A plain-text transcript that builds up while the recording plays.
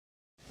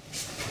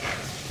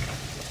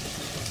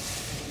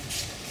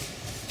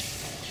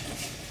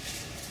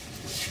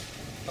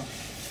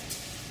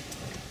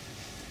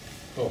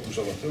encore tout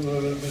ça va. On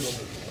va le mettre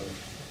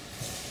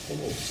dans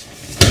le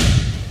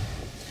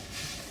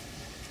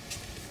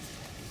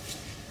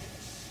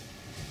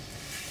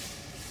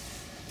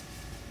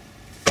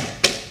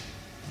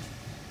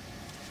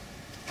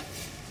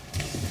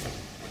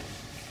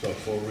So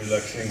for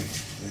relaxing,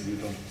 maybe you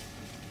don't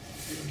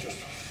even just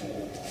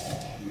fall.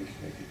 Make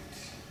it.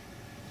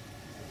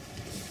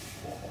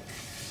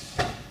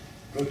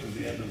 Go to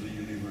the end of the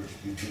universe,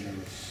 be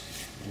generous.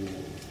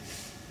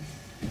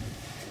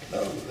 No,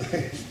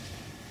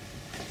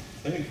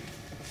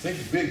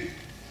 think big.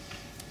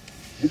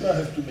 You don't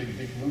have to make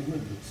big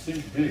movement, but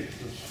think big.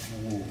 Just,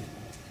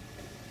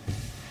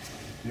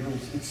 you know,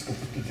 it's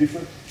completely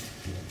different.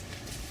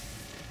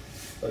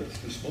 It's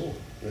too small.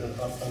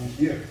 I'm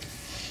here.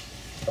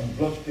 I'm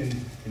blocked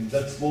in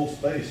that small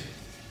space.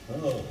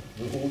 Oh,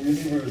 the whole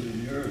universe is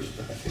yours.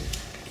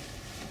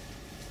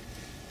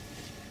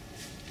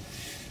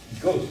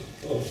 It goes.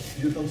 Oh,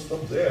 you don't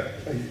stop there.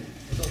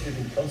 You don't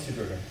even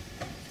consider it.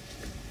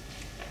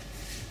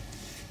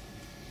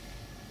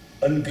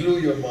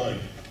 Unglue your mind.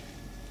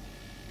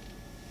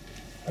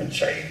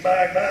 Unchain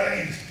my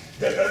mind.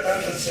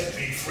 Set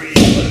me free.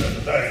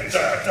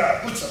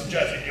 Put some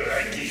jazz in your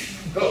hanky.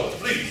 Go,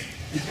 please.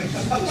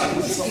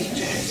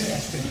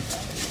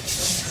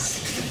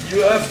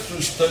 You have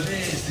to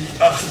study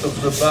the art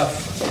of the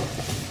bath.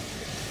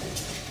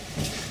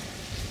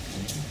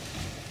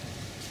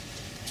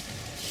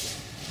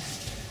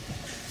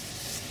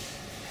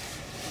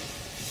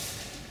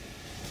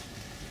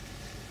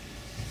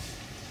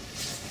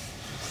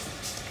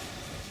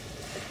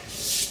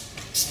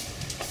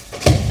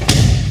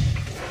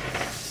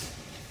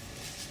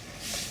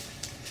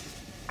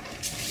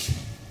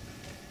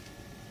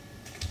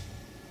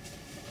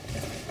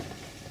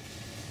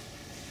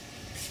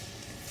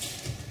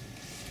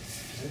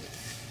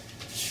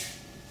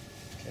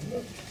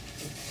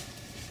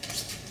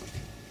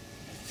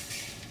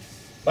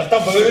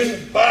 Maintenant,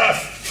 brune,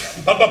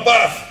 paf, paf,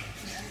 paf.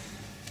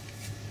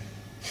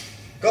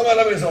 Comme à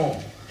la maison,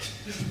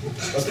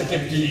 quand t'étais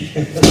petit.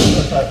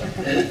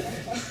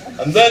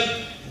 And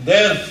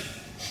then,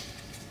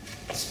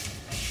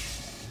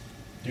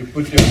 you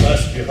put your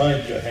mask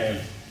behind your hand.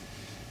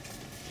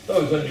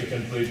 So then you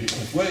can play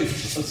different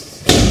ways.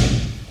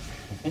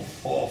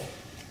 Off.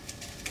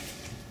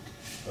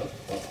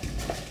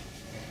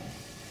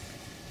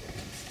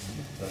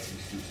 That is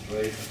too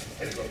straight.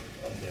 And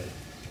then.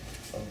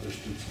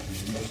 Understood.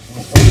 You must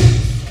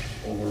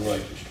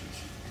override the stütz.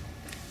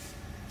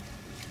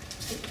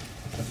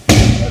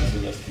 That's the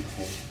left kick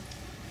force.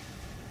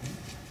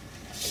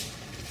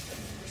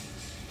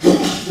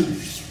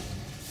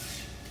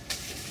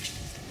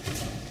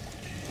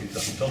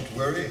 Don't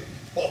worry.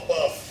 Pop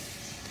off.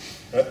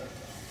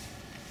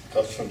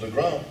 Cuts from the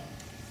ground.